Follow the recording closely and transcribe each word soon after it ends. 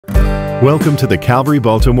Welcome to the Calvary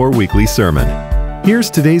Baltimore Weekly Sermon.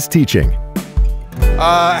 Here's today's teaching.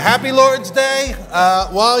 Happy Lord's Day.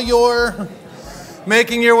 While you're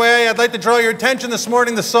making your way, I'd like to draw your attention this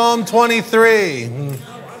morning to Psalm 23.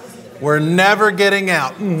 We're never getting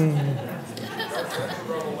out.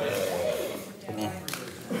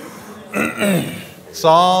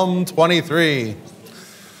 Psalm 23.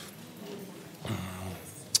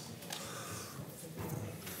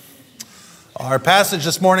 Our passage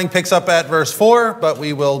this morning picks up at verse 4, but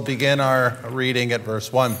we will begin our reading at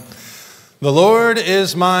verse 1. The Lord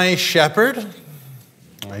is my shepherd,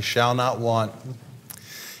 I shall not want.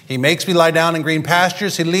 He makes me lie down in green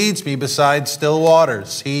pastures. He leads me beside still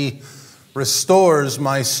waters. He restores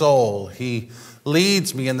my soul. He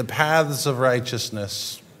leads me in the paths of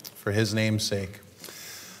righteousness for his name's sake.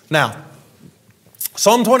 Now,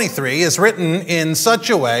 Psalm 23 is written in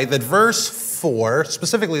such a way that verse 4,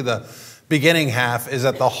 specifically the beginning half, is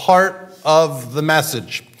at the heart of the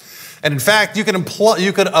message. And in fact, you could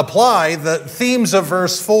apply the themes of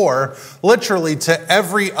verse 4 literally to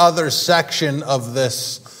every other section of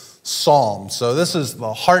this psalm. So this is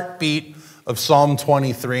the heartbeat of Psalm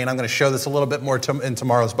 23, and I'm going to show this a little bit more in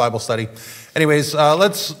tomorrow's Bible study. Anyways,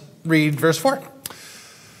 let's read verse 4.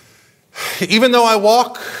 Even though I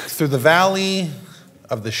walk through the valley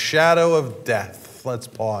of the shadow of death. Let's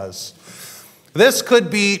pause. This could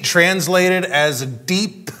be translated as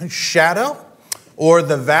deep shadow or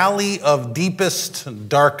the valley of deepest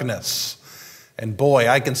darkness. And boy,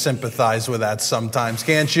 I can sympathize with that sometimes,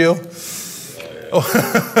 can't you?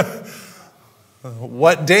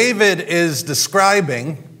 What David is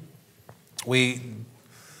describing, we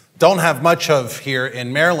don't have much of here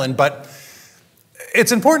in Maryland, but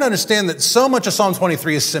it's important to understand that so much of Psalm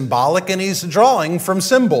 23 is symbolic, and he's drawing from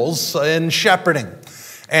symbols in shepherding.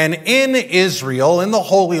 And in Israel, in the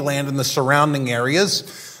Holy Land, in the surrounding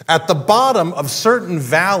areas, at the bottom of certain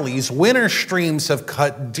valleys, winter streams have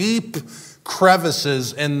cut deep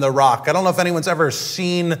crevices in the rock. I don't know if anyone's ever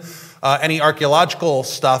seen any archaeological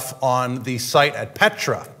stuff on the site at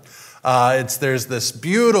Petra. There's this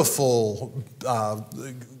beautiful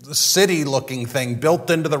city-looking thing built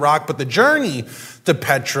into the rock, but the journey to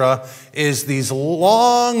Petra is these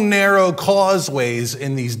long, narrow causeways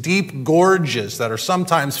in these deep gorges that are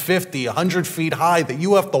sometimes 50, 100 feet high that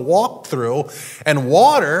you have to walk through, and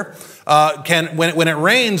water when it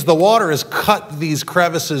rains, the water has cut these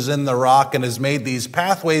crevices in the rock and has made these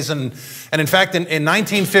pathways, and in fact, in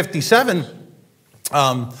 1957,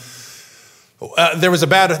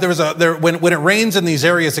 when it rains in these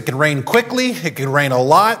areas, it can rain quickly, it can rain a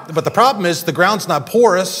lot, but the problem is the ground's not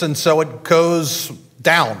porous, and so it goes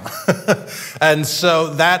down. And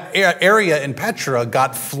so that area in Petra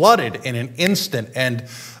got flooded in an instant, and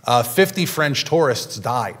 50 French tourists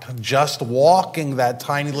died just walking that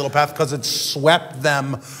tiny little path because it swept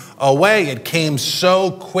them away. It came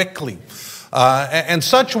so quickly. And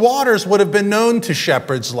such waters would have been known to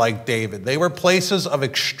shepherds like David. They were places of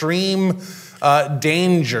extreme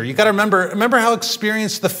danger. You got to remember how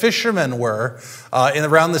experienced the fishermen were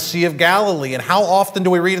around the Sea of Galilee, and how often do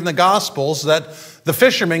we read in the Gospels that the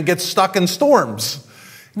fishermen get stuck in storms?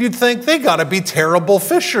 You'd think they got to be terrible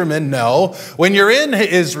fishermen. No. When you're in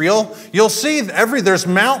Israel, you'll see there's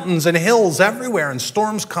mountains and hills everywhere, and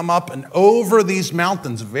storms come up and over these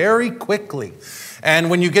mountains very quickly.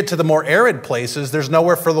 And when you get to the more arid places, there's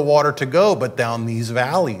nowhere for the water to go but down these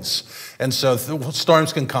valleys. And so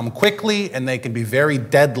storms can come quickly, and they can be very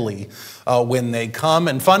deadly when they come.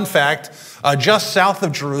 And fun fact, just south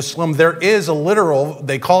of Jerusalem, there is a literal,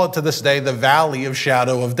 they call it to this day, the Valley of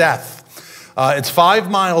Shadow of Death. It's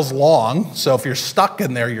 5 miles long, so if you're stuck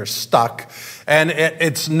in there, you're stuck. And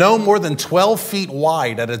it's no more than 12 feet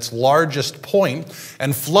wide at its largest point,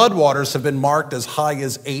 and floodwaters have been marked as high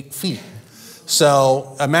as 8 feet.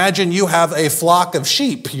 So imagine you have a flock of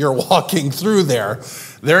sheep you're walking through there.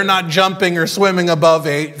 They're not jumping or swimming above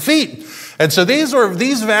 8 feet. And so these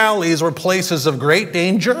valleys were places of great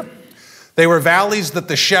danger. They were valleys that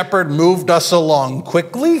the shepherd moved us along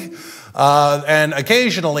quickly, and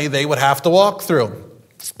occasionally they would have to walk through.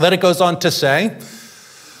 Then it goes on to say,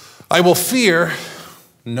 I will fear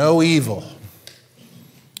no evil,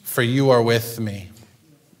 for you are with me.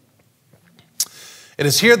 It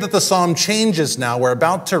is here that the psalm changes now. We're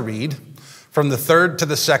about to read from the third to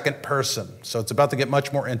the second person. So it's about to get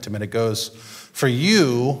much more intimate. It goes, for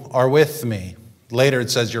you are with me. Later it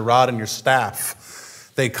says, your rod and your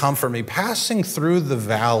staff, they comfort me. Passing through the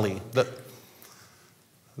valley,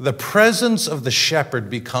 the presence of the shepherd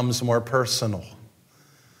becomes more personal.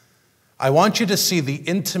 I want you to see the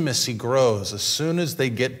intimacy grows as soon as they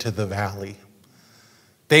get to the valley.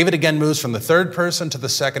 David again moves from the third person to the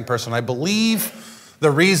second person. I believe the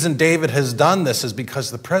reason David has done this is because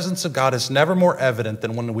the presence of God is never more evident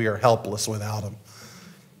than when we are helpless without him.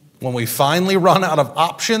 When we finally run out of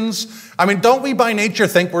options. I mean, don't we by nature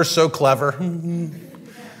think we're so clever?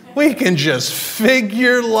 We can just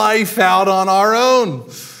figure life out on our own.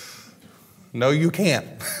 No, you can't.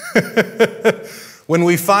 When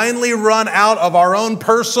we finally run out of our own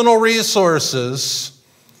personal resources,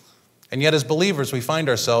 and yet as believers we find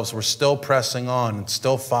ourselves, we're still pressing on and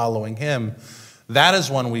still following him, that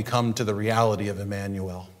is when we come to the reality of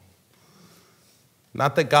Emmanuel.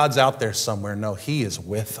 Not that God's out there somewhere. No, he is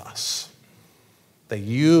with us. That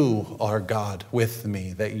you are God with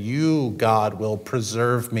me. That you, God, will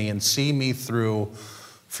preserve me and see me through,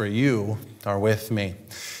 for you are with me.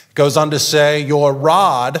 It goes on to say, your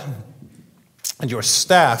rod and your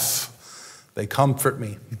staff, they comfort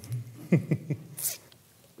me.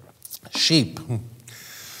 Sheep.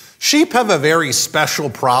 Sheep have a very special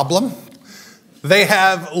problem. They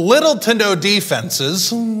have little to no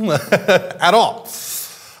defenses at all.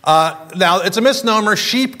 Now, it's a misnomer.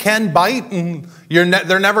 Sheep can bite.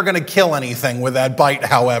 They're never going to kill anything with that bite,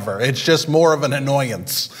 however. It's just more of an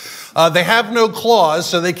annoyance. They have no claws,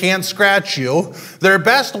 so they can't scratch you. Their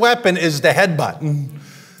best weapon is the headbutt.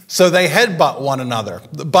 So they headbutt one another.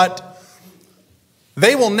 But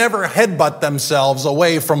they will never headbutt themselves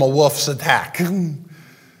away from a wolf's attack.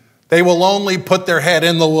 They will only put their head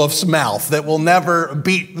in the wolf's mouth. That will never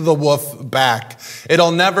beat the wolf back.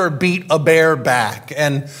 It'll never beat a bear back.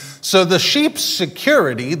 And so the sheep's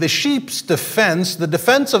security, the sheep's defense, the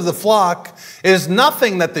defense of the flock is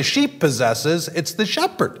nothing that the sheep possesses. It's the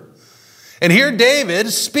shepherd. And here David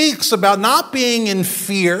speaks about not being in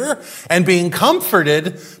fear and being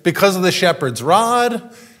comforted because of the shepherd's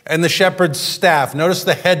rod and the shepherd's staff. Notice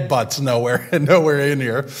the headbutts nowhere in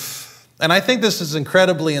here. And I think this is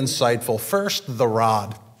incredibly insightful. First, the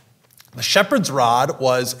rod. The shepherd's rod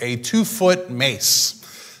was a 2-foot mace.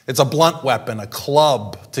 It's a blunt weapon, a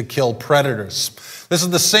club to kill predators. This is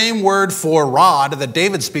the same word for rod that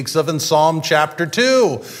David speaks of in Psalm chapter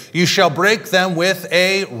 2. You shall break them with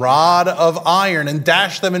a rod of iron and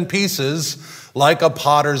dash them in pieces like a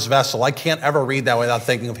potter's vessel. I can't ever read that without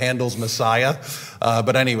thinking of Handel's Messiah.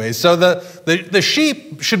 But anyway, so the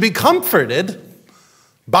sheep should be comforted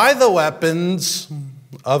by the weapons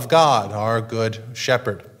of God, our good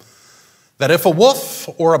shepherd. That if a wolf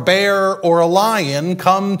or a bear or a lion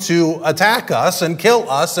come to attack us and kill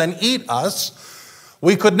us and eat us,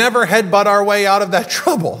 we could never headbutt our way out of that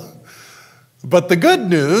trouble. But the good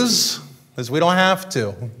news is we don't have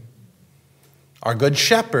to. Our good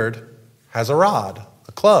shepherd has a rod,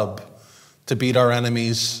 a club, to beat our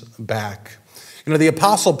enemies back. You know, the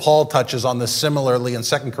Apostle Paul touches on this similarly in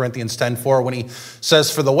 2 Corinthians 10:4 when he says,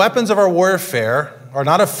 for the weapons of our warfare are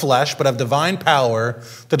not of flesh, but of divine power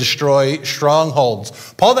to destroy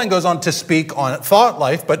strongholds. Paul then goes on to speak on thought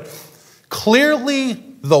life, but clearly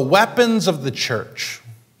the weapons of the church.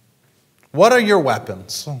 What are your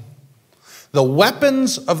weapons? The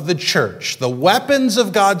weapons of the church, the weapons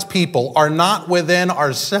of God's people are not within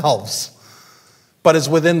ourselves, but is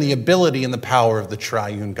within the ability and the power of the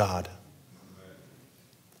triune God.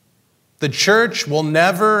 The church will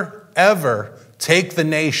never, ever take the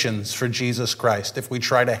nations for Jesus Christ if we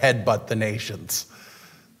try to headbutt the nations.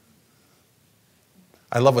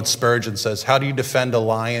 I love what Spurgeon says. How do you defend a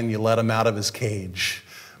lion? You let him out of his cage.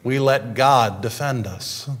 We let God defend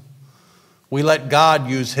us. We let God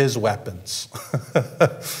use his weapons.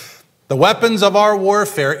 The weapons of our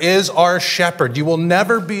warfare is our shepherd. You will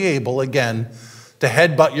never be able again to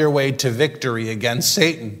headbutt your way to victory against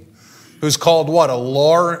Satan, who's called what?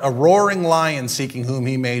 A roaring lion seeking whom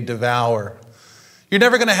he may devour. You're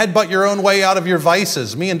never going to headbutt your own way out of your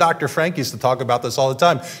vices. Me and Dr. Frank used to talk about this all the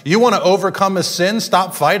time. You want to overcome a sin?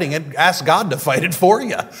 Stop fighting it. Ask God to fight it for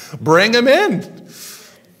you. Bring him in.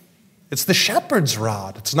 It's the shepherd's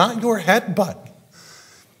rod. It's not your headbutt.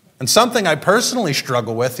 And something I personally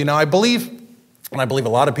struggle with, I believe, and I believe a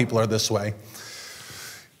lot of people are this way,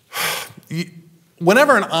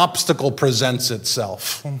 whenever an obstacle presents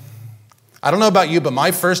itself, I don't know about you, but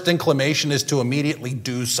my first inclination is to immediately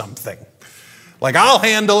do something. Like, I'll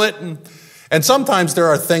handle it. And sometimes there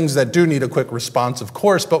are things that do need a quick response, of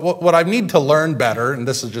course. But what I need to learn better, and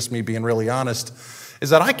this is just me being really honest, is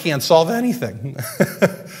that I can't solve anything.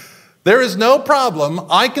 There is no problem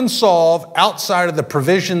I can solve outside of the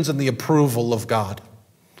provisions and the approval of God.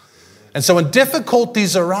 And so when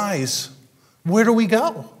difficulties arise, where do we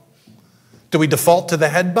go? Do we default to the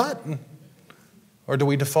headbutt? Or do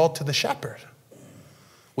we default to the shepherd?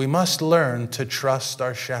 We must learn to trust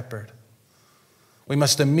our shepherd. We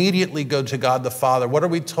must immediately go to God the Father. What are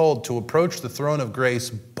we told? To approach the throne of grace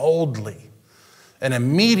boldly and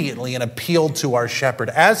immediately and appeal to our shepherd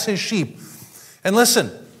as his sheep. And listen,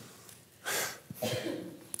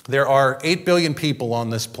 there are 8 billion people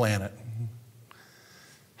on this planet.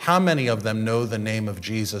 How many of them know the name of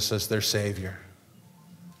Jesus as their Savior?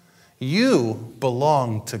 You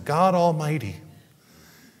belong to God Almighty.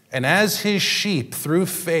 And as his sheep, through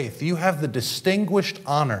faith, you have the distinguished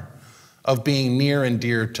honor of being near and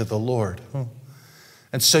dear to the Lord.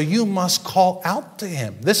 And so you must call out to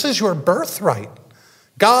him. This is your birthright.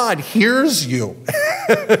 God hears you.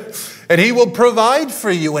 And he will provide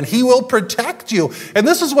for you, and he will protect you. And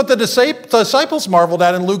this is what the disciples marveled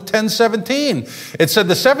at in Luke 10:17. It said,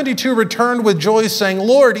 the 72 returned with joy, saying,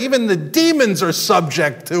 Lord, even the demons are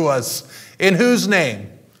subject to us. In whose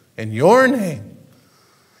name? In your name.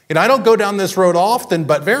 And I don't go down this road often,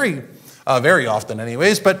 but very often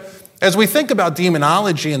anyways. But as we think about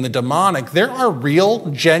demonology and the demonic, there are real,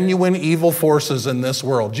 genuine evil forces in this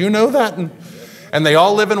world. Do you know that? And they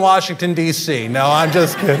all live in Washington, D.C. No, I'm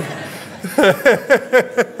just kidding.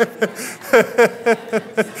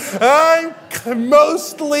 I'm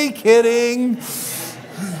mostly kidding.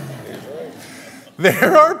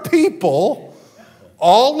 There are people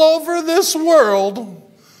all over this world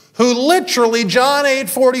who literally, John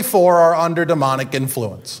 8:44, are under demonic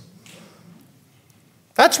influence.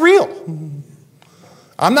 That's real.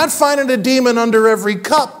 I'm not finding a demon under every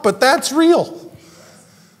cup, but that's real.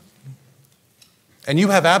 And you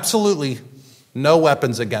have absolutely no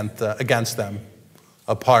weapons against them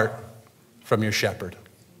apart from your shepherd.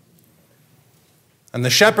 And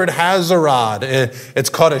the shepherd has a rod. It's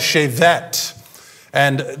called a shevet.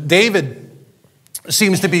 And David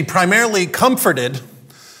seems to be primarily comforted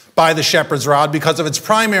by the shepherd's rod because of its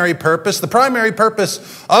primary purpose. The primary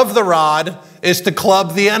purpose of the rod is to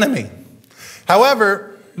club the enemy.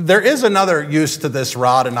 However, there is another use to this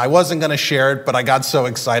rod, and I wasn't going to share it, but I got so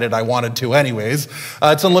excited I wanted to anyways.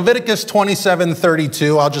 It's in Leviticus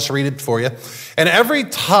 27:32. I'll just read it for you. And every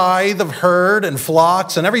tithe of herd and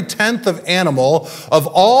flocks and every tenth of animal of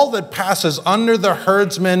all that passes under the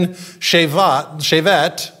herdsman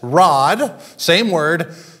shevet, rod, same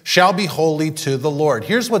word, shall be holy to the Lord.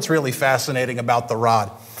 Here's what's really fascinating about the rod,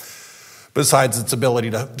 besides its ability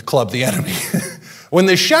to club the enemy. When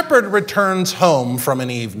the shepherd returns home from an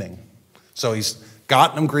evening, so he's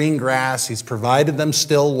gotten them green grass, he's provided them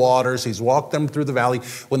still waters, he's walked them through the valley.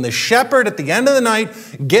 When the shepherd at the end of the night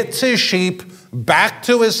gets his sheep back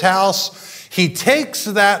to his house, he takes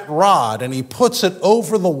that rod and he puts it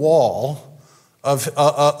over the wall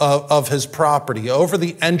of his property, over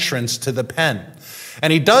the entrance to the pen.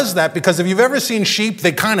 And he does that because if you've ever seen sheep,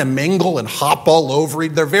 they kind of mingle and hop all over.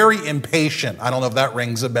 They're very impatient. I don't know if that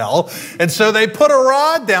rings a bell. And so they put a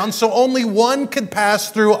rod down so only one could pass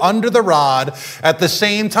through under the rod at the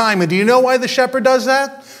same time. And do you know why the shepherd does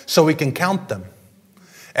that? So he can count them.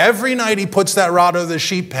 Every night he puts that rod over the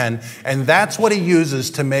sheep pen, and that's what he uses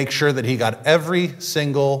to make sure that he got every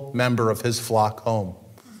single member of his flock home.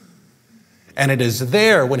 And it is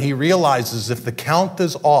there when he realizes if the count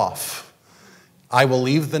is off, I will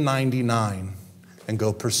leave the 99 and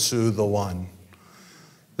go pursue the one.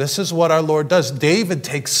 This is what our Lord does. David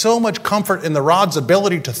takes so much comfort in the rod's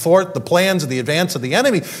ability to thwart the plans of the advance of the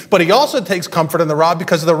enemy, but he also takes comfort in the rod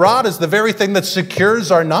because the rod is the very thing that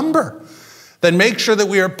secures our number, that makes sure that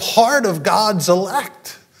we are part of God's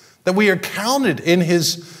elect, that we are counted in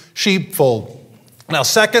his sheepfold. Now,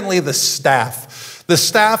 secondly, the staff. The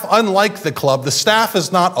staff, unlike the club, the staff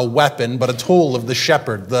is not a weapon, but a tool of the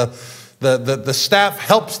shepherd. The staff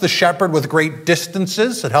helps the shepherd with great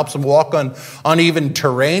distances. It helps him walk on uneven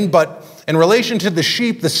terrain. But in relation to the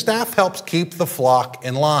sheep, the staff helps keep the flock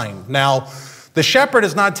in line. Now, the shepherd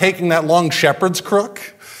is not taking that long shepherd's crook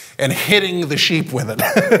and hitting the sheep with it.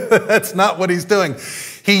 That's not what he's doing.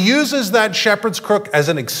 He uses that shepherd's crook as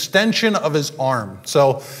an extension of his arm.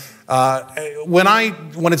 So when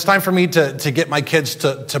it's time for me to get my kids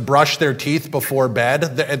to brush their teeth before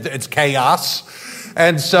bed, it's chaos.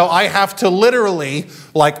 And so I have to literally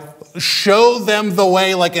show them the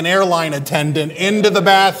way like an airline attendant into the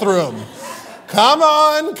bathroom. Come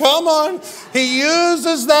on, come on. He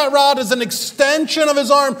uses that rod as an extension of his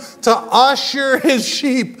arm to usher his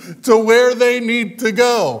sheep to where they need to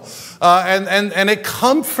go. And it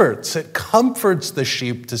comforts the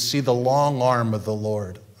sheep to see the long arm of the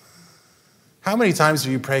Lord. How many times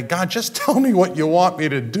have you prayed, God, just tell me what you want me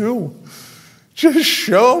to do? Just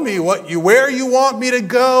show me where you want me to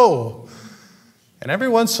go. And every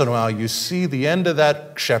once in a while, you see the end of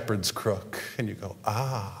that shepherd's crook, and you go,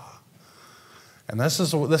 And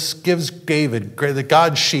this gives David, the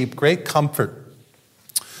God's sheep, great comfort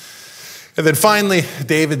And then finally,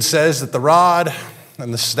 David says that the rod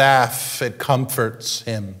and the staff, it comforts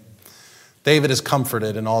him. David is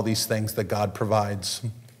comforted in all these things that God provides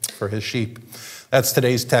for his sheep. That's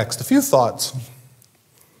today's text. A few thoughts.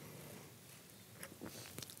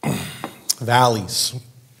 Valleys.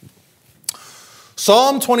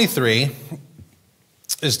 Psalm 23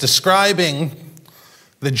 is describing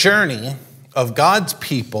the journey of God's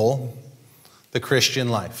people, the Christian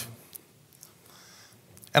life.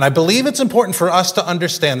 And I believe it's important for us to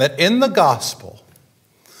understand that in the gospel,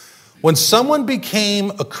 when someone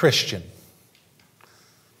became a Christian,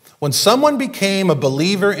 when someone became a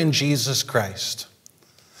believer in Jesus Christ,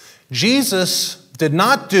 Jesus did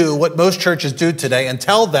not do what most churches do today and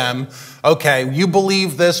tell them, okay, you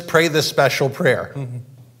believe this, pray this special prayer.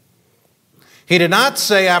 He did not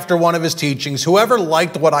say after one of his teachings, whoever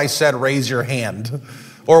liked what I said, raise your hand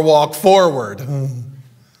or walk forward.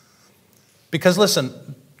 Because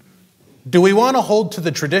listen, do we want to hold to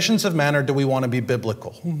the traditions of men or do we want to be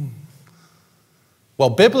biblical?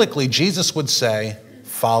 Well, biblically, Jesus would say,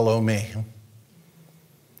 follow me.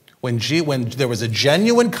 When there was a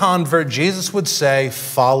genuine convert, Jesus would say,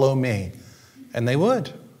 follow me. And they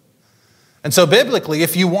would. And so biblically,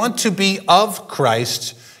 if you want to be of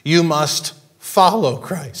Christ, you must follow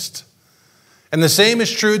Christ. And the same is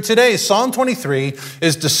true today. Psalm 23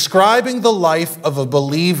 is describing the life of a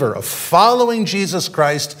believer, of following Jesus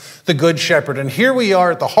Christ, the Good Shepherd. And here we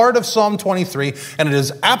are at the heart of Psalm 23, and it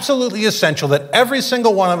is absolutely essential that every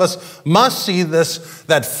single one of us must see this,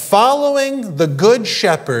 that following the Good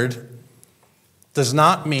Shepherd does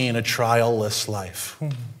not mean a trial-less life.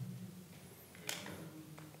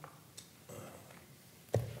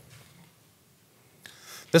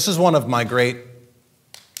 This is one of my great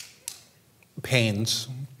pains.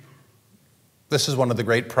 This is one of the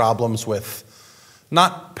great problems with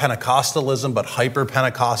not Pentecostalism, but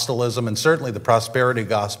hyper-Pentecostalism, and certainly the prosperity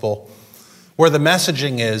gospel, where the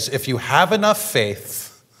messaging is, if you have enough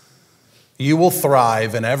faith, you will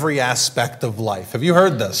thrive in every aspect of life. Have you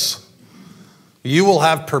heard this? You will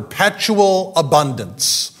have perpetual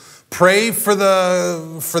abundance. Pray for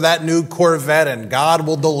that new Corvette and God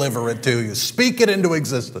will deliver it to you. Speak it into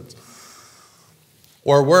existence.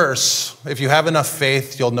 Or worse, if you have enough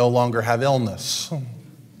faith, you'll no longer have illness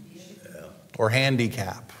or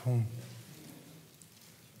handicap,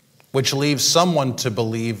 which leaves someone to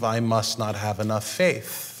believe I must not have enough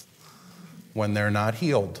faith when they're not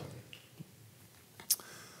healed.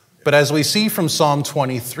 But as we see from Psalm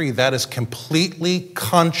 23, that is completely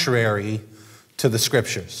contrary to the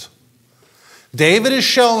Scriptures. David is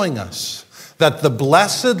showing us that the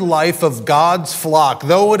blessed life of God's flock,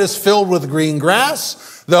 though it is filled with green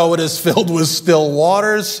grass, though it is filled with still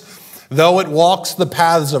waters, though it walks the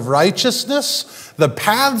paths of righteousness, the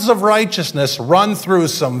paths of righteousness run through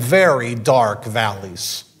some very dark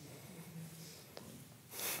valleys.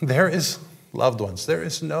 There is, loved ones, there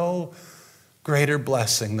is no greater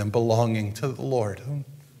blessing than belonging to the Lord.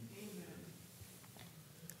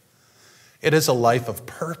 It is a life of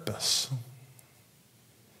purpose.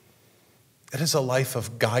 It is a life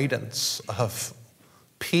of guidance, of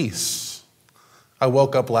peace. I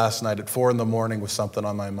woke up last night at 4 a.m. with something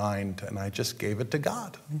on my mind, and I just gave it to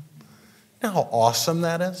God. You know how awesome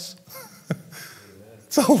that is?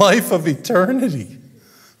 It's a life of eternity,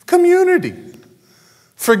 community,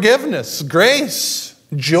 forgiveness, grace,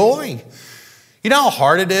 joy. You know how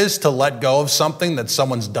hard it is to let go of something that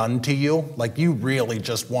someone's done to you? Like you really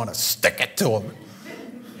just want to stick it to them.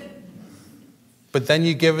 But then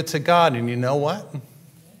you give it to God, and you know what? It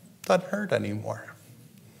doesn't hurt anymore.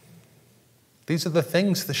 These are the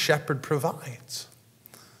things the shepherd provides.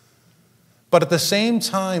 But at the same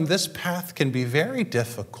time, this path can be very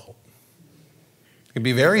difficult. It can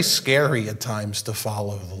be very scary at times to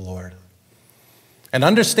follow the Lord. And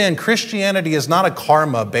understand, Christianity is not a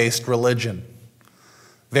karma-based religion.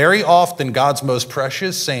 Very often, God's most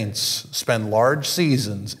precious saints spend large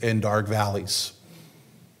seasons in dark valleys.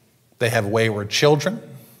 They have wayward children.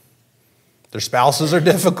 Their spouses are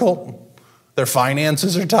difficult. Their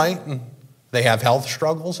finances are tight. And they have health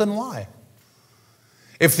struggles. And why?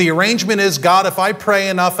 If the arrangement is, God, if I pray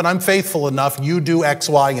enough and I'm faithful enough, you do X,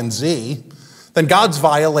 Y, and Z, then God's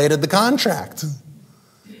violated the contract.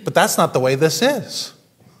 But that's not the way this is.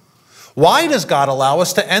 Why does God allow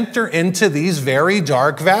us to enter into these very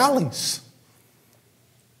dark valleys?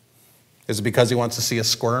 Is it because he wants to see us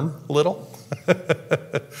squirm a little?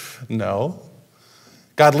 No.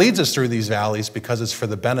 God leads us through these valleys because it's for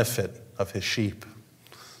the benefit of his sheep.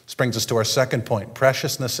 This brings us to our second point,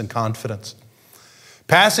 preciousness and confidence.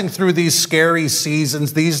 Passing through these scary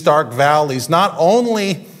seasons, these dark valleys, not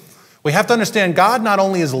only We have to understand God not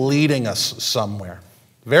only is leading us somewhere,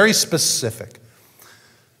 very specific,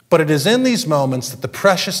 but it is in these moments that the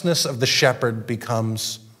preciousness of the shepherd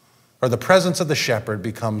becomes, or the presence of the shepherd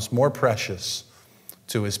becomes more precious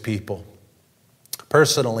to his people.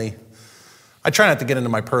 Personally, I try not to get into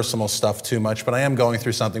my personal stuff too much, but I am going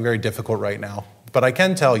through something very difficult right now. But I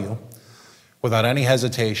can tell you, without any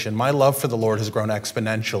hesitation, my love for the Lord has grown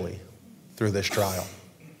exponentially through this trial.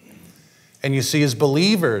 And you see, as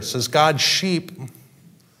believers, as God's sheep,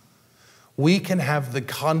 we can have the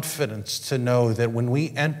confidence to know that when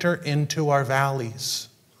we enter into our valleys,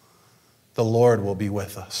 the Lord will be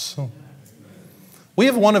with us. We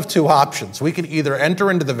have one of two options. We can either enter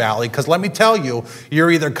into the valley, because let me tell you, you're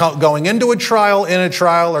either going into a trial, in a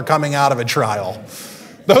trial, or coming out of a trial.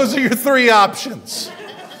 Those are your three options.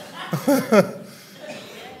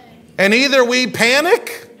 And either we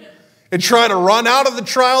panic and try to run out of the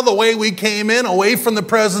trial the way we came in, away from the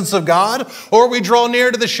presence of God, or we draw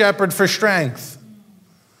near to the shepherd for strength.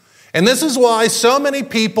 And this is why so many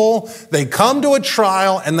people, they come to a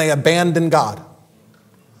trial and they abandon God.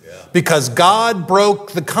 Because God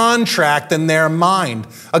broke the contract in their mind.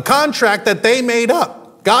 A contract that they made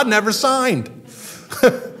up. God never signed.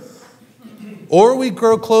 Or we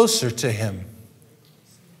grow closer to him.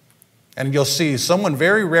 And you'll see someone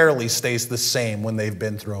very rarely stays the same when they've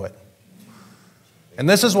been through it. And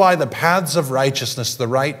this is why the paths of righteousness, the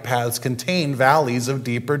right paths, contain valleys of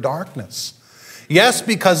deeper darkness. Yes,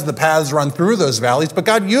 because the paths run through those valleys, but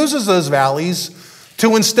God uses those valleys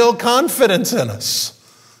to instill confidence in us,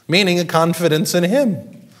 meaning a confidence in him.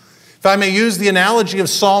 If I may use the analogy of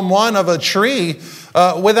Psalm 1 of a tree,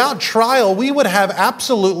 without trial, we would have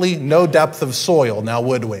absolutely no depth of soil, now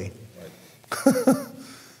would we?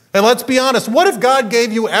 And let's be honest, what if God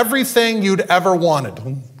gave you everything you'd ever wanted?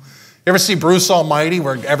 You ever see Bruce Almighty,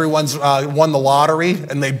 where everyone's won the lottery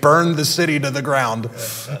and they burned the city to the ground?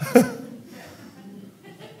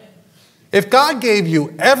 If God gave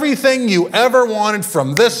you everything you ever wanted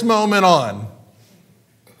from this moment on,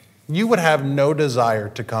 you would have no desire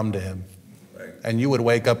to come to him. And you would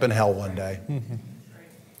wake up in hell one day.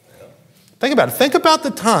 Think about it. Think about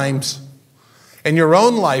the times in your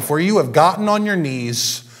own life where you have gotten on your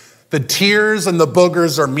knees, the tears and the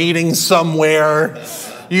boogers are meeting somewhere.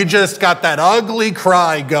 You just got that ugly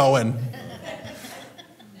cry going.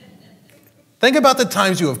 Think about the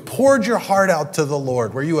times you have poured your heart out to the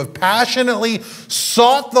Lord, where you have passionately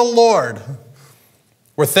sought the Lord.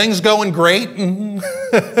 Were things going great?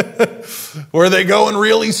 Were they going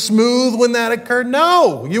really smooth when that occurred?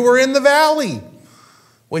 No, you were in the valley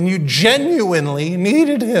when you genuinely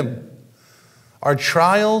needed him. Our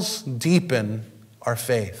trials deepen our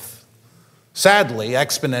faith. Sadly,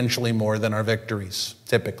 exponentially more than our victories,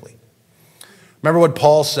 typically. Remember what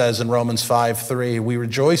Paul says in Romans 5:3, we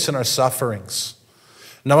rejoice in our sufferings,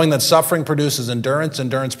 knowing that suffering produces endurance,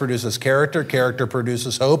 endurance produces character, character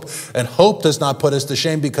produces hope, and hope does not put us to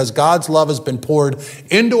shame because God's love has been poured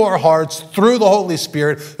into our hearts through the Holy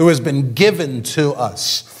Spirit who has been given to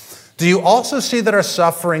us. Do you also see that our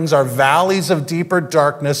sufferings, our valleys of deeper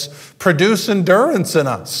darkness, produce endurance in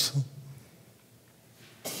us?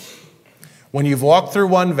 When you've walked through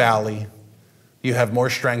one valley, you have more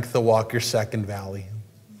strength to walk your second valley.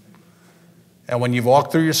 And when you've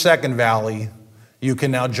walked through your second valley, you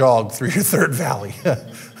can now jog through your third valley.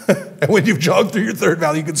 And when you've jogged through your third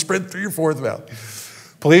valley, you can sprint through your fourth valley.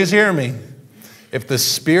 Please hear me. If the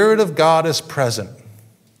Spirit of God is present,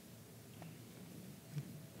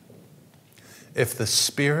 if the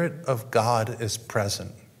Spirit of God is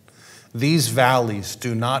present, these valleys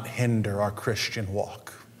do not hinder our Christian walk.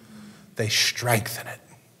 They strengthen it.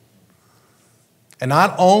 And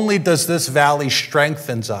not only does this valley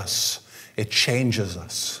strengthen us, it changes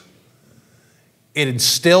us. It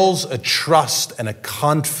instills a trust and a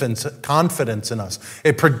confidence in us.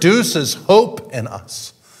 It produces hope in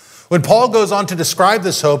us. When Paul goes on to describe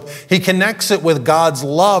this hope, he connects it with God's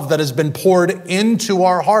love that has been poured into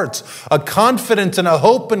our hearts. A confidence and a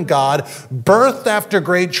hope in God, birthed after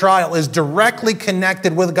great trial, is directly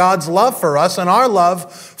connected with God's love for us and our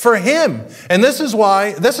love for him. And this is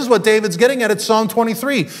what David's getting at Psalm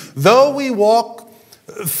 23. Though we walk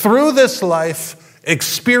through this life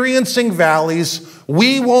experiencing valleys,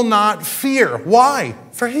 we will not fear. Why?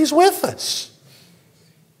 For he's with us.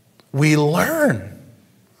 We learn.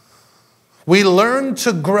 We learn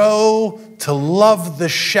to grow to love the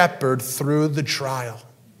shepherd through the trial.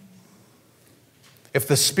 If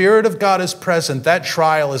the Spirit of God is present, that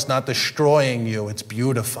trial is not destroying you, it's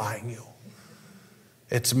beautifying you.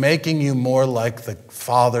 It's making you more like the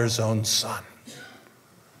Father's own Son.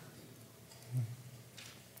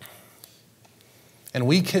 And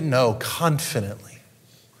we can know confidently,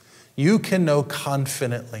 you can know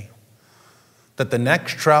confidently that the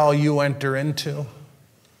next trial you enter into,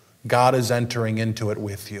 God is entering into it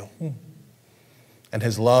with you. And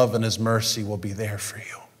his love and his mercy will be there for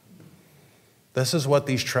you. This is what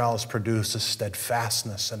these trials produce, is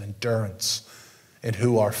steadfastness and endurance in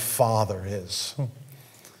who our Father is.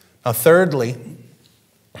 Now, thirdly,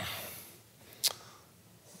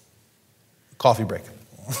 coffee break.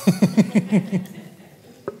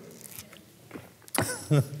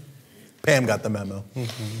 Pam got the memo.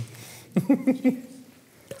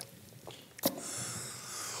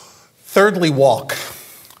 Thirdly, walk.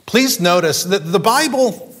 Please notice that the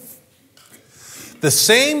Bible, the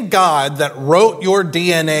same God that wrote your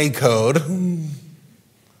DNA code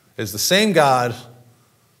is the same God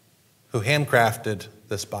who handcrafted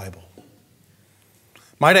this Bible.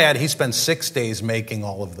 Might I add, he spent 6 days making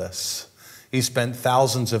all of this. He spent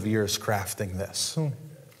thousands of years crafting this.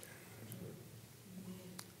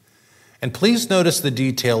 And please notice the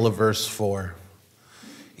detail of verse 4.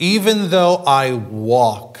 Even though I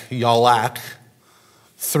walk, yalak,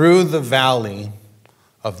 through the valley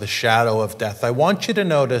of the shadow of death. I want you to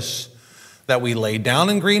notice that we lay down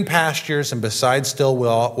in green pastures and beside still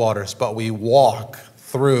waters, but we walk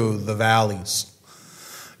through the valleys.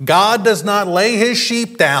 God does not lay his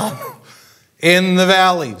sheep down in the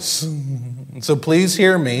valleys. So please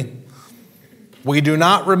hear me. We do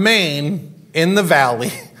not remain in the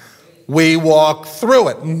valley. We walk through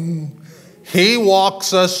it. He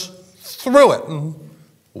walks us through it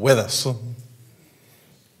with us. A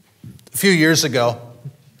few years ago,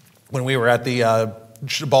 when we were at the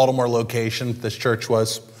Baltimore location, this church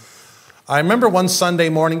was, I remember one Sunday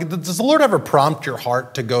morning, does the Lord ever prompt your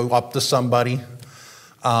heart to go up to somebody?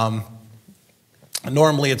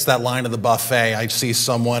 Normally it's that line of the buffet. I see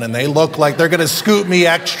someone and they look like they're going to scoop me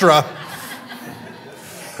extra.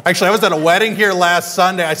 Actually, I was at a wedding here last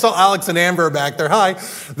Sunday. I saw Alex and Amber back there. Hi.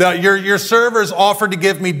 Your servers offered to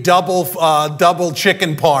give me double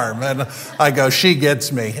chicken parm. And I go, she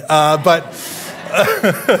gets me.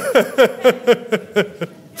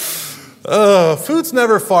 Food's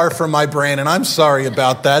never far from my brain, and I'm sorry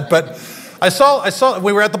about that. But I saw.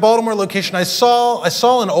 We were at the Baltimore location. I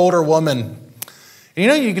saw an older woman. You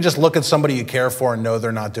know, you can just look at somebody you care for and know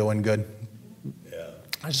they're not doing good. Yeah.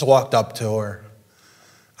 I just walked up to her.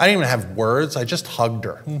 I didn't even have words. I just hugged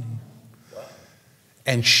her. Wow.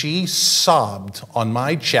 And she sobbed on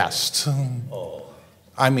my chest. Oh.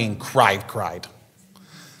 I mean, cried.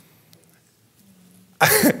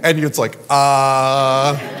 And it's like,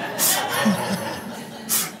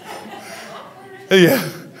 yeah.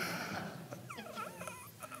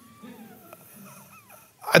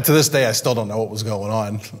 To this day, I still don't know what was going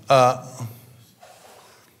on.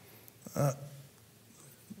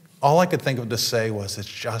 All I could think of to say was, it's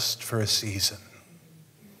just for a season.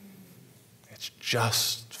 It's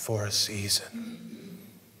just for a season.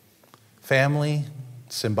 Family,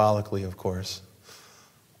 symbolically, of course,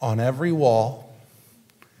 on every wall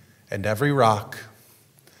and every rock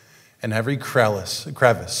and every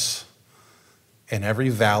crevice in every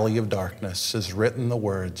valley of darkness is written the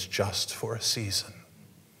words, just for a season.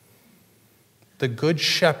 The good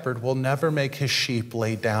shepherd will never make his sheep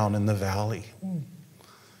lay down in the valley.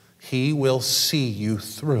 He will see you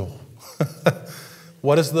through.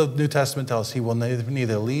 What does the New Testament tell us? He will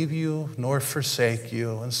neither leave you nor forsake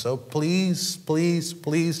you. And so please, please,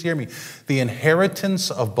 please hear me. The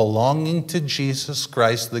inheritance of belonging to Jesus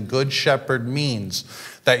Christ, the Good Shepherd, means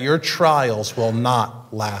that your trials will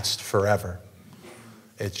not last forever.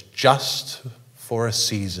 It's just for a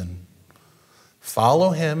season.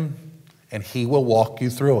 Follow him, and he will walk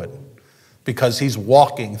you through it, because he's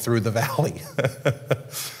walking through the valley.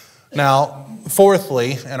 Now,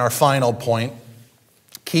 fourthly, and our final point,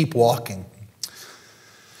 keep walking.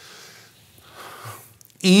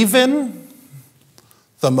 Even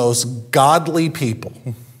the most godly people,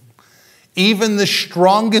 even the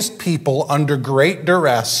strongest people under great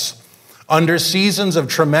duress, under seasons of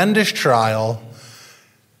tremendous trial,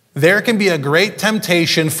 there can be a great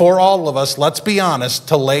temptation for all of us, let's be honest,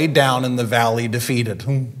 to lay down in the valley defeated.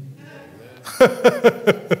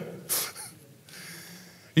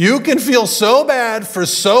 You can feel so bad for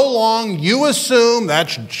so long, you assume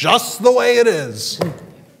that's just the way it is.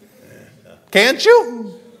 Can't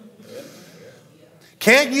you?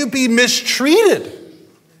 Can't you be mistreated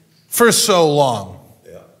for so long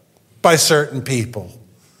by certain people?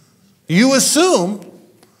 You assume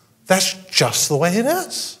that's just the way it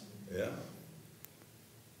is.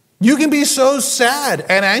 You can be so sad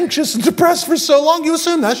and anxious and depressed for so long, you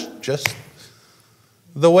assume that's just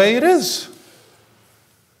the way it is.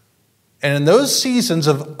 And in those seasons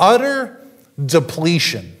of utter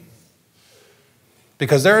depletion,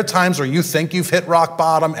 because there are times where you think you've hit rock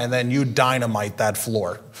bottom and then you dynamite that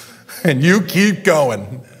floor and you keep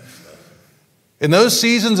going. In those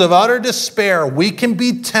seasons of utter despair, we can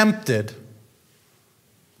be tempted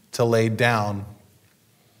to lay down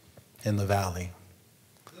in the valley.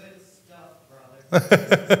 Good stuff,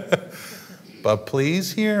 brother. But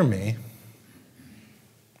please hear me.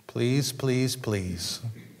 Please, please, please.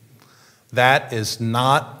 That is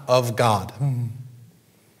not of God.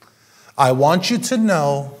 I want you to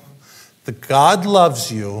know that God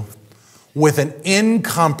loves you with an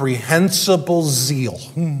incomprehensible zeal.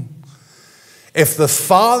 If the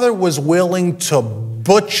Father was willing to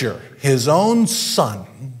butcher his own Son,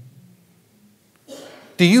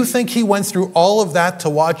 do you think he went through all of that to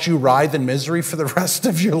watch you writhe in misery for the rest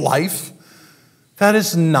of your life? That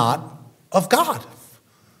is not of God.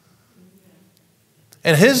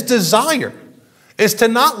 And his desire is to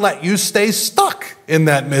not let you stay stuck in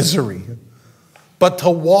that misery, but to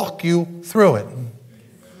walk you through it.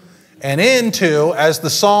 And into, as the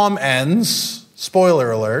psalm ends,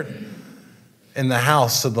 spoiler alert, in the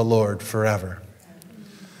house of the Lord forever.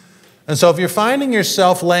 And so if you're finding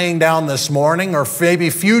yourself laying down this morning, or maybe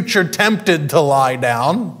future tempted to lie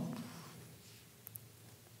down,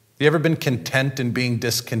 you ever been content in being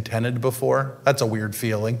discontented before? That's a weird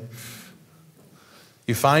feeling.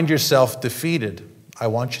 You find yourself defeated. I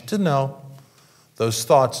want you to know those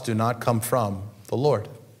thoughts do not come from the Lord.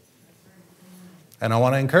 And I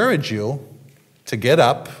want to encourage you to get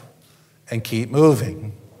up and keep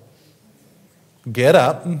moving. Get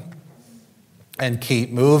up and keep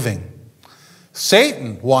moving.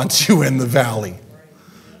 Satan wants you in the valley.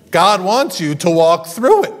 God wants you to walk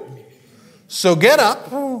through it. So get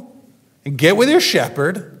up and get with your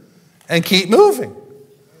shepherd and keep moving.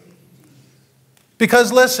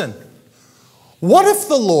 Because listen, what if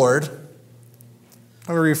the Lord, let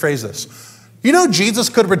me rephrase this. You know Jesus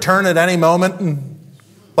could return at any moment,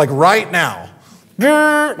 like right now.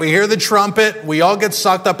 We hear the trumpet, we all get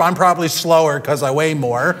sucked up. I'm probably slower because I weigh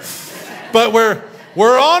more. But we're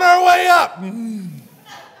on our way up.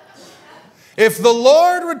 If the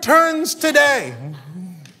Lord returns today,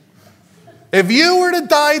 if you were to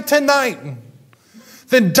die tonight,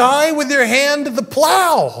 then die with your hand to the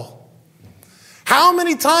plow. How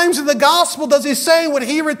many times in the gospel does he say when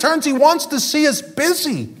he returns, he wants to see us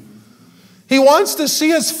busy? He wants to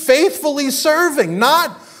see us faithfully serving,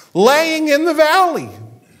 not laying in the valley.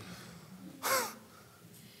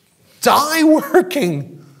 Die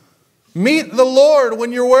working. Meet the Lord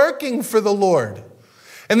when you're working for the Lord.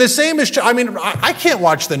 And the same is true. I mean, I can't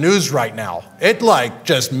watch the news right now. It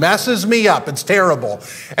just messes me up. It's terrible.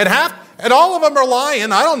 And all of them are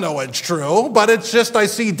lying. I don't know it's true, but it's just I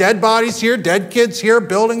see dead bodies here, dead kids here,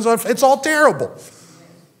 buildings on. It's all terrible.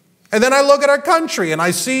 And then I look at our country and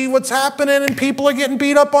I see what's happening, and people are getting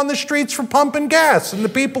beat up on the streets for pumping gas, and the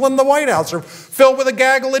people in the White House are filled with a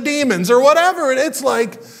gaggle of demons or whatever. And it's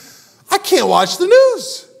like, I can't watch the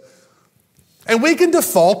news. And we can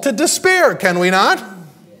default to despair, can we not?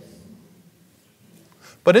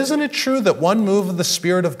 But isn't it true that one move of the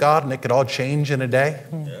Spirit of God and it could all change in a day?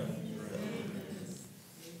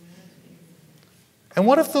 And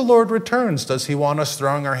what if the Lord returns? Does he want us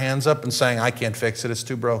throwing our hands up and saying, I can't fix it, it's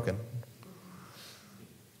too broken?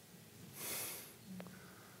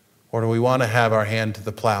 Or do we want to have our hand to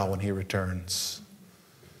the plow when he returns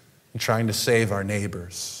and trying to save our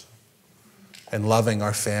neighbors and loving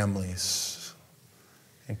our families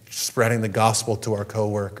and spreading the gospel to our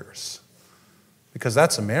co-workers? Because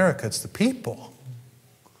that's America, it's the people.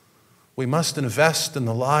 We must invest in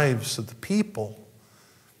the lives of the people.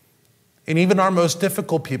 And even our most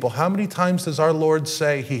difficult people, how many times does our Lord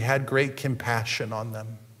say he had great compassion on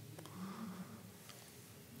them?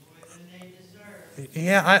 More than they deserve.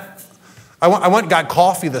 Yeah, I went and got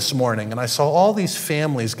coffee this morning, and I saw all these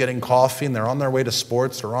families getting coffee, and they're on their way to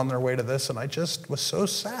sports or on their way to this, and I just was so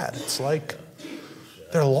sad. It's like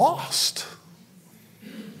they're lost.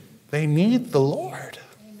 They need the Lord.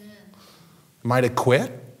 Amen. Am I to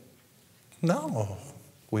quit? No.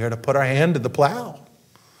 We are to put our hand to the plow.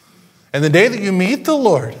 And the day that you meet the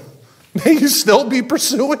Lord, may you still be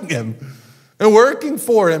pursuing him and working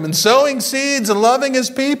for him and sowing seeds and loving his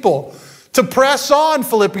people. To press on,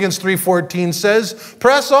 Philippians 3:14 says,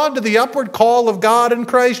 press on to the upward call of God in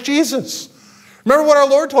Christ Jesus. Remember what our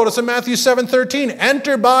Lord told us in Matthew 7:13,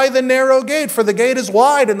 enter by the narrow gate, for the gate is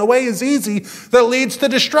wide and the way is easy that leads to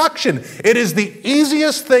destruction. It is the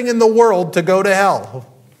easiest thing in the world to go to hell.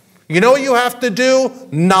 You know what you have to do?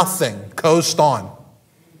 Nothing. Coast on.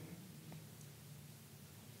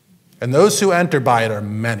 And those who enter by it are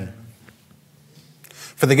many.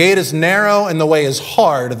 For the gate is narrow and the way is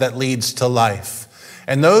hard that leads to life,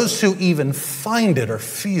 and those who even find it are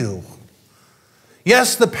few.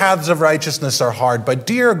 Yes, the paths of righteousness are hard, but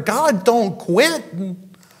dear God, don't quit.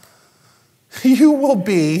 You will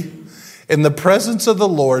be in the presence of the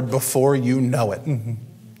Lord before you know it.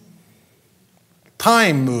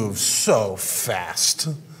 Time moves so fast.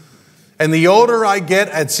 And the older I get,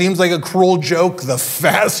 it seems like a cruel joke, the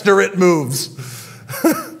faster it moves.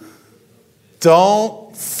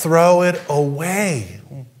 Don't throw it away.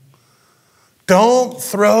 Don't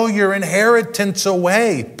throw your inheritance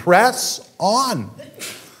away. Press on.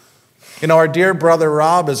 You know, our dear brother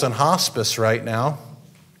Rob is in hospice right now.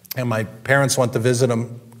 And my parents went to visit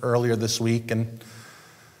him earlier this week. And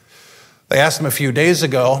they asked him a few days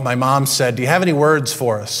ago, my mom said, do you have any words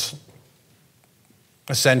for us?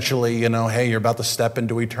 Essentially, you know, hey, you're about to step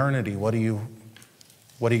into eternity. What do you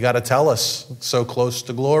got to tell us? It's so close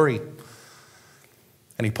to glory.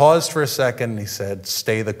 And he paused for a second and he said,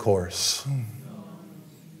 stay the course.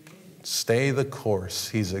 Stay the course.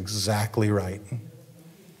 He's exactly right.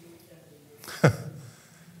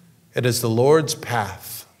 It is the Lord's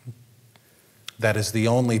path that is the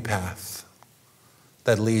only path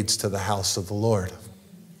that leads to the house of the Lord.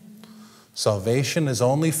 Salvation is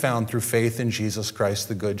only found through faith in Jesus Christ,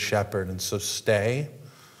 the Good Shepherd. And so stay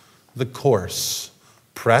the course.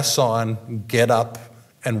 Press on, get up,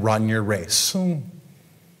 and run your race.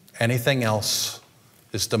 Anything else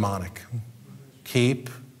is demonic. Keep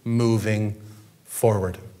moving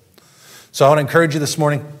forward. So I want to encourage you this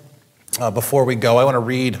morning, before we go, I want to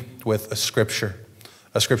read with a scripture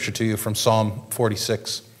to you from Psalm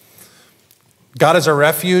 46. God is our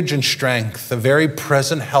refuge and strength, a very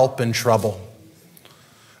present help in trouble.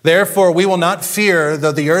 Therefore, we will not fear,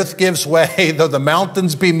 though the earth gives way, though the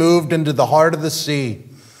mountains be moved into the heart of the sea,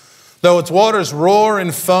 though its waters roar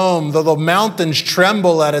and foam, though the mountains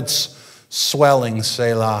tremble at its swelling,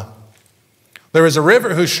 Selah. There is a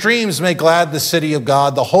river whose streams make glad the city of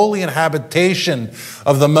God, the holy habitation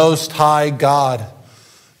of the Most High God.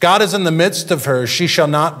 God is in the midst of her. She shall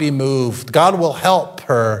not be moved. God will help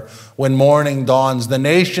her when morning dawns. The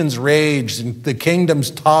nations rage, and the kingdoms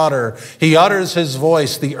totter. He utters his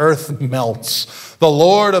voice, the earth melts. The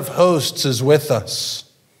Lord of hosts is with us.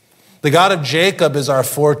 The God of Jacob is our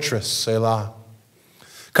fortress, Selah.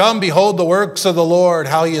 Come, behold the works of the Lord,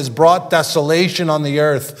 how he has brought desolation on the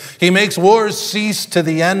earth. He makes wars cease to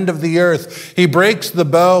the end of the earth. He breaks the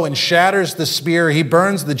bow and shatters the spear. He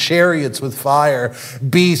burns the chariots with fire.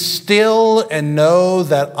 Be still and know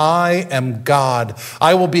that I am God.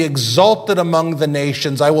 I will be exalted among the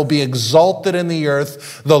nations. I will be exalted in the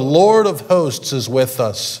earth. The Lord of hosts is with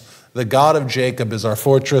us. The God of Jacob is our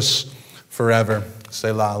fortress forever.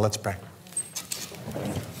 Selah. Let's pray.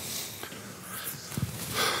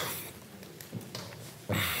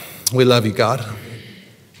 We love you, God.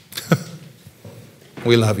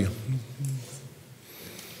 We love you.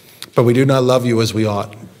 But we do not love you as we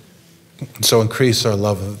ought. So increase our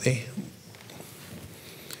love of thee.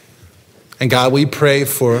 And God, we pray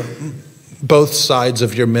for both sides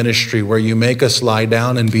of your ministry, where you make us lie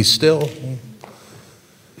down and be still,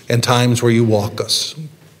 and times where you walk us.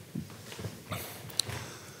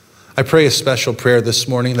 I pray a special prayer this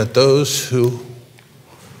morning that those who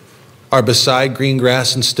are beside green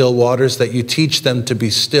grass and still waters, that you teach them to be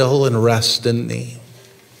still and rest in thee.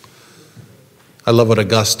 I love what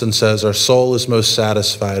Augustine says, our soul is most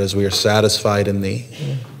satisfied as we are satisfied in thee.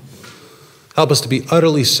 Help us to be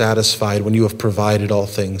utterly satisfied when you have provided all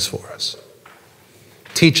things for us.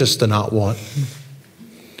 Teach us to not want.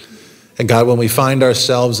 And God, when we find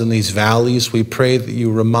ourselves in these valleys, we pray that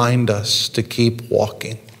you remind us to keep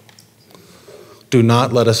walking. Do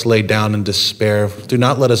not let us lay down in despair. Do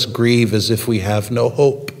not let us grieve as if we have no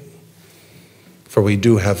hope. For we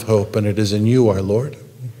do have hope, and it is in you, our Lord.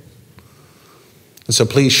 And so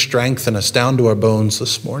please strengthen us down to our bones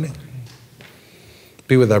this morning.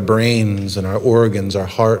 Be with our brains and our organs, our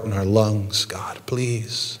heart and our lungs, God,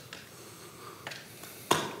 please.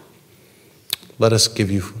 Let us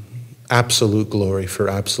give you absolute glory for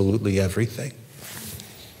absolutely everything.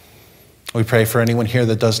 We pray for anyone here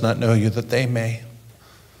that does not know you, that they may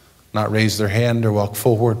not raise their hand or walk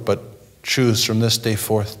forward, but choose from this day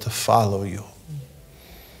forth to follow you.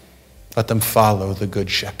 Let them follow the Good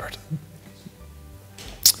Shepherd.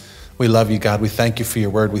 We love you, God. We thank you for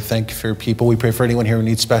your word. We thank you for your people. We pray for anyone here who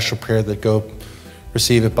needs special prayer, that go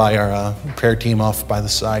receive it by our prayer team off by the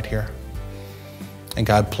side here. And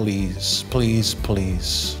God, please, please,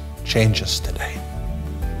 please change us today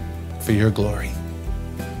for your glory.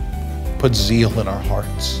 Put zeal in our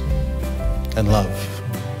hearts and love.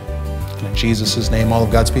 And in Jesus' name, all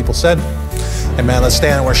of God's people said, Amen. Let's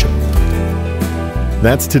stand and worship.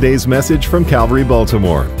 That's today's message from Calvary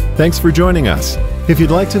Baltimore. Thanks for joining us. If you'd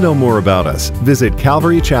like to know more about us, visit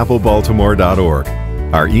calvarychapelbaltimore.org.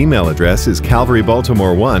 Our email address is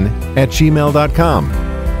calvarybaltimore1@gmail.com.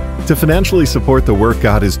 To financially support the work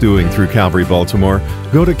God is doing through Calvary Baltimore,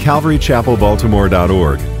 go to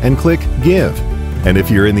calvarychapelbaltimore.org and click Give. And if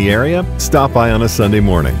you're in the area, stop by on a Sunday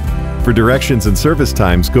morning. For directions and service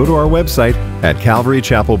times, go to our website at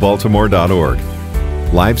calvarychapelbaltimore.org.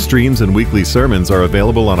 Live streams and weekly sermons are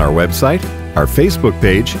available on our website, our Facebook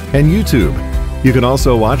page, and YouTube. You can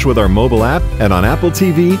also watch with our mobile app and on Apple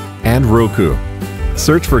TV and Roku.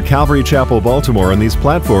 Search for Calvary Chapel Baltimore on these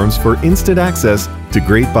platforms for instant access to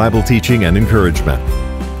great Bible teaching and encouragement.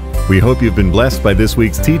 We hope you've been blessed by this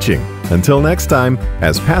week's teaching. Until next time,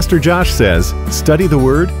 as Pastor Josh says, study the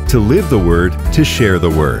Word, to live the Word, to share the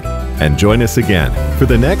Word. And join us again for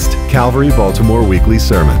the next Calvary Baltimore Weekly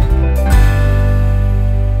Sermon.